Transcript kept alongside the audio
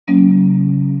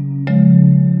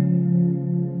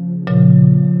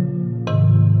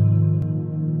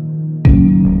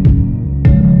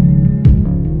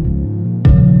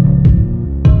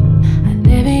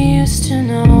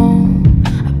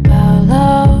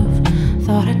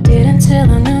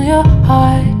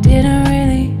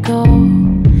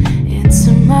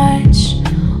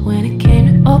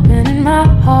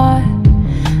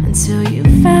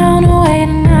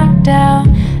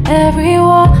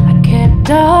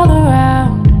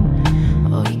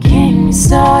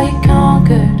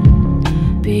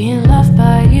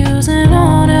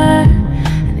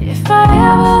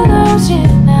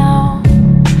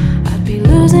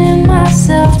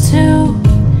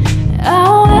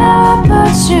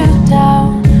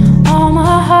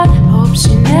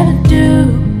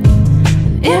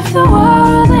If the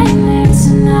world ended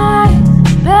tonight,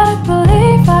 better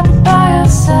believe I'd be by your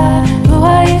side. Who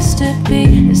I used to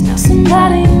be is now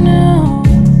somebody new.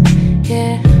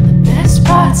 Yeah, the best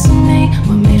parts of me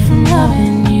were made from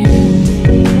loving you.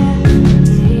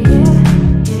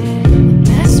 The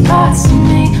best parts of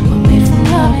me were made from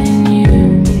loving you.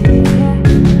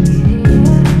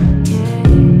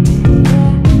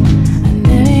 I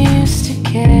never used to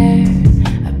care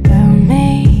about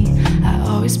me. I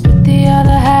always put the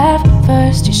other half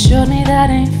first. You showed me that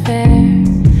ain't fair.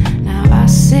 Now I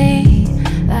see,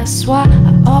 that's why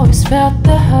I always felt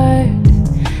the hurt.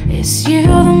 It's you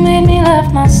that made me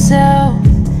love myself.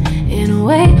 In a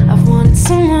way, I've wanted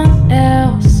someone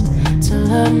else to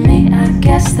love me. I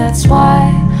guess that's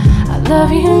why I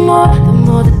love you more the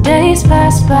more the days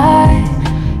pass by.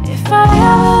 If I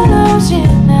ever lose you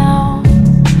now,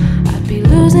 I'd be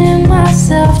losing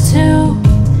myself too.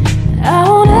 And I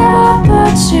won't ever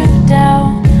put you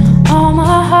down. All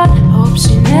my heart hopes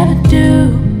you never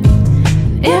do.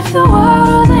 And if the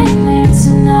world ended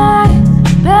tonight,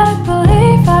 better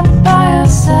believe I'd be by your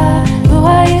side. Who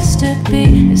I used to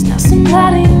be is now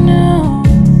somebody new.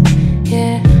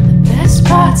 Yeah, the best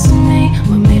parts of me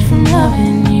were made from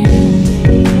loving you.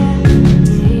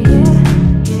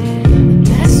 The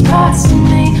best parts of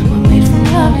me were made from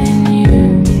loving you.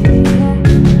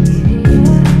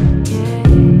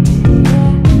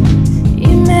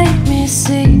 You make me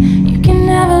see you can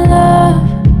never love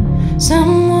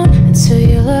someone until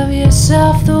you love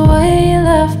yourself the way you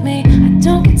love me. I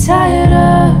don't get tired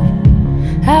of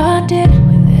how I did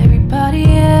with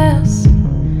everybody else.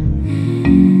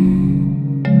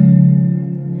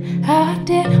 How I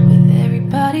did with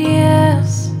everybody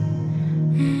else.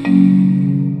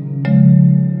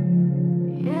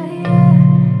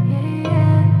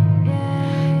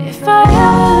 If I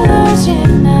ever lose you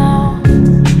now,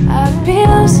 I'd be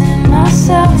losing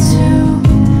myself too.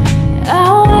 And I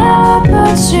won't ever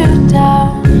put you down.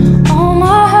 All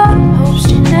my heart hopes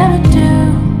you never do.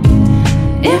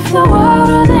 If the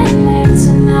world ended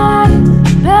tonight,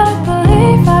 better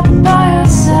believe I'd be by your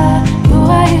side. Who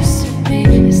I used to be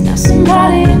is now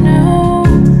somebody new.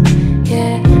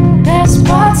 Yeah, the best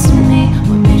parts of me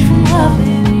were made from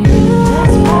loving you.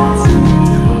 Best parts of me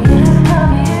were made from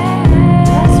loving you.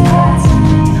 Best parts of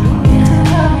me were made from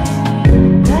loving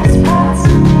you. Best parts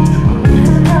of me were made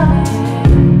from loving you.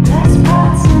 Best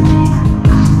parts of me.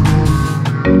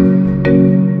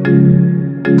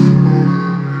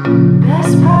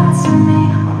 Best parts of me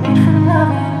were made from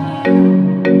loving you.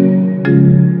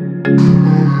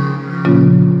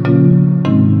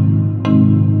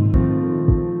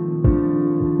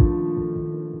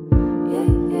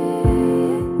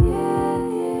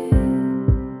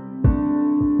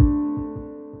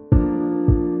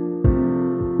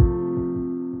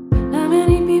 Not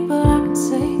many people I can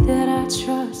say that I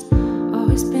trust.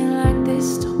 Always been like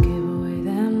this, don't give away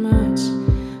that much.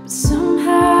 But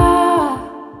somehow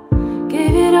I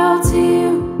gave it all to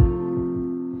you.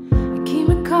 I keep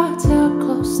my cards held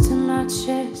close to my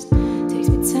chest. Takes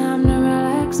me time to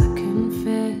relax, I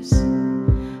confess.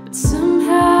 But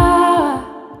somehow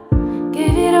I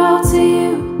gave it all to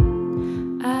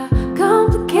you. I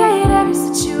complicate every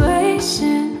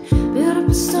situation, build up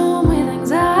a storm with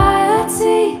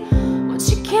anxiety. Once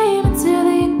you came into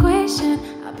the equation,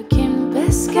 I became the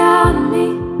best kind of me.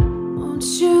 Won't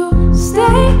you stay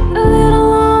a little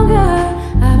longer?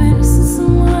 I've been missing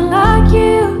someone like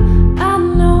you. I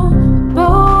know we're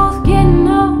both getting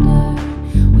older.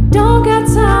 We don't got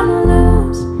time to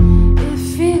lose. It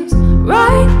feels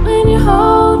right when you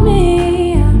hold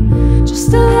me. I'm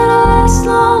just a little less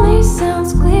lonely.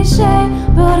 Sounds cliche,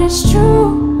 but it's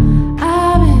true.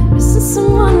 I've been missing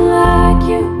someone like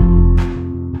you.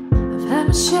 I've had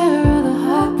my share of the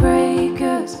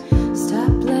heartbreakers.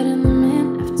 Stop letting them in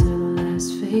after the last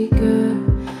faker.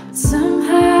 But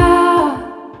somehow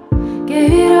I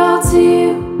gave it all to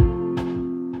you.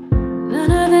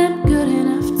 None of them good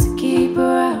enough to keep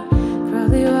around.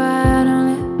 Probably why I don't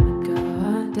let my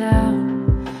guard down.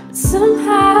 But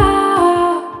somehow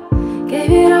I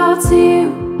gave it all to you.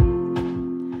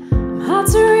 I'm hard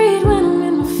to read when I'm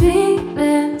in my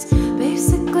feelings.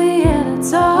 Basically, yeah,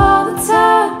 that's all the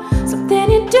time. Something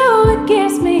you do, it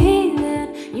gives me healing.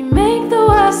 You make the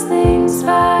worst things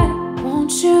fine.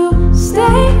 Won't you stay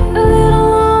a little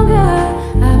longer?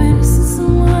 I've been missing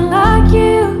someone like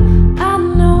you. I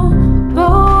know we're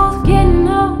both getting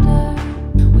older.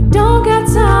 We don't got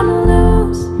time to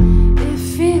lose. It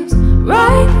feels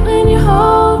right when you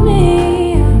hold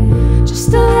me.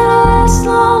 Just a little less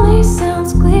lonely.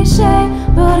 Sounds cliche,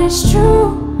 but it's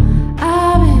true.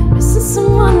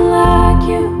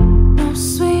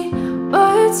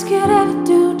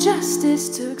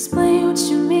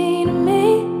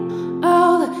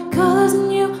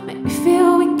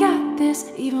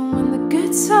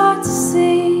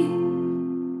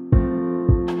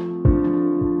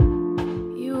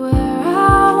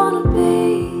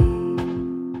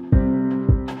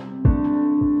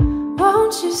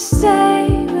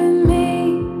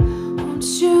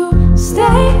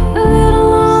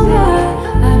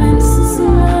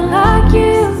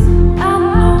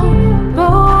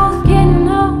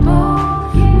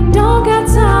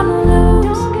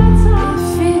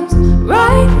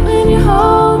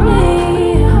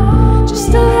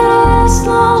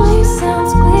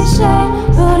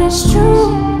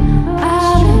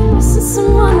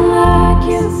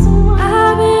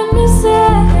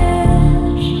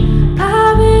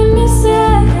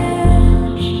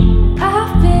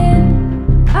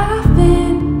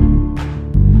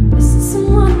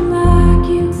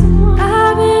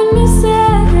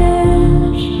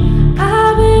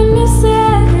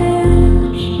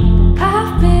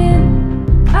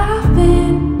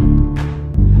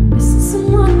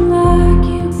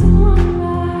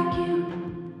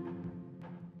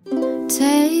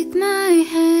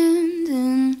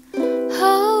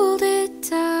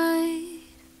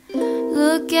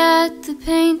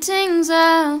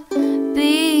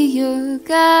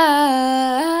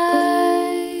 guide.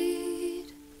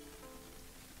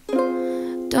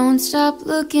 Don't stop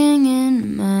looking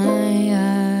in my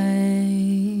eyes.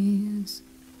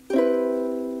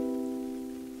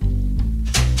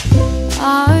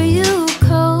 Are you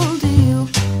cold? Do you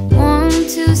want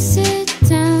to sit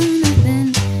down? I've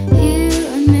been here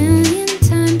a million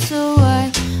times, so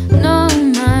I know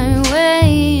my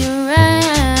way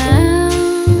around.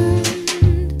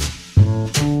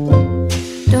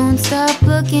 Don't stop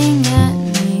looking at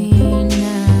me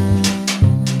now.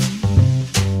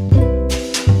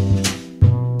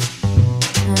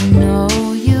 I know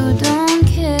you don't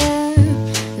care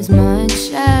as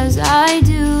much as I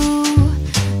do,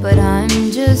 but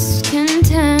I'm just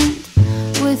content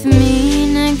with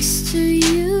me next to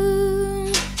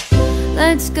you.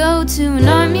 Let's go to an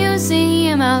art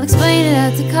museum, I'll explain it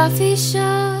at the coffee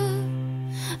shop.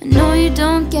 I know you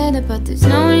don't get it, but there's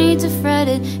no need to fret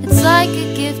it. It's like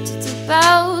a gift, it's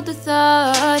about the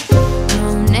thought.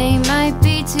 Monet might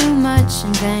be too much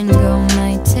and Van Gogh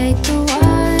might take a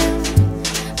while,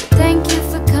 but thank you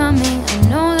for coming. I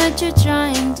know that you're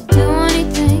trying to do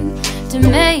anything to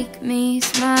make me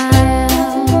smile.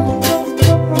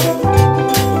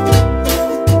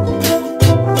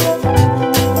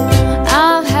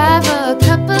 I'll have a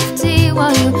cup of tea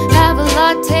while you have a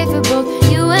latte for both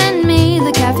you and me.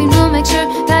 The caffeine will make sure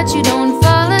that you don't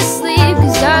fall asleep,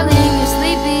 'cause darling, you're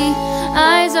sleepy,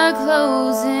 eyes are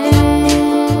closing.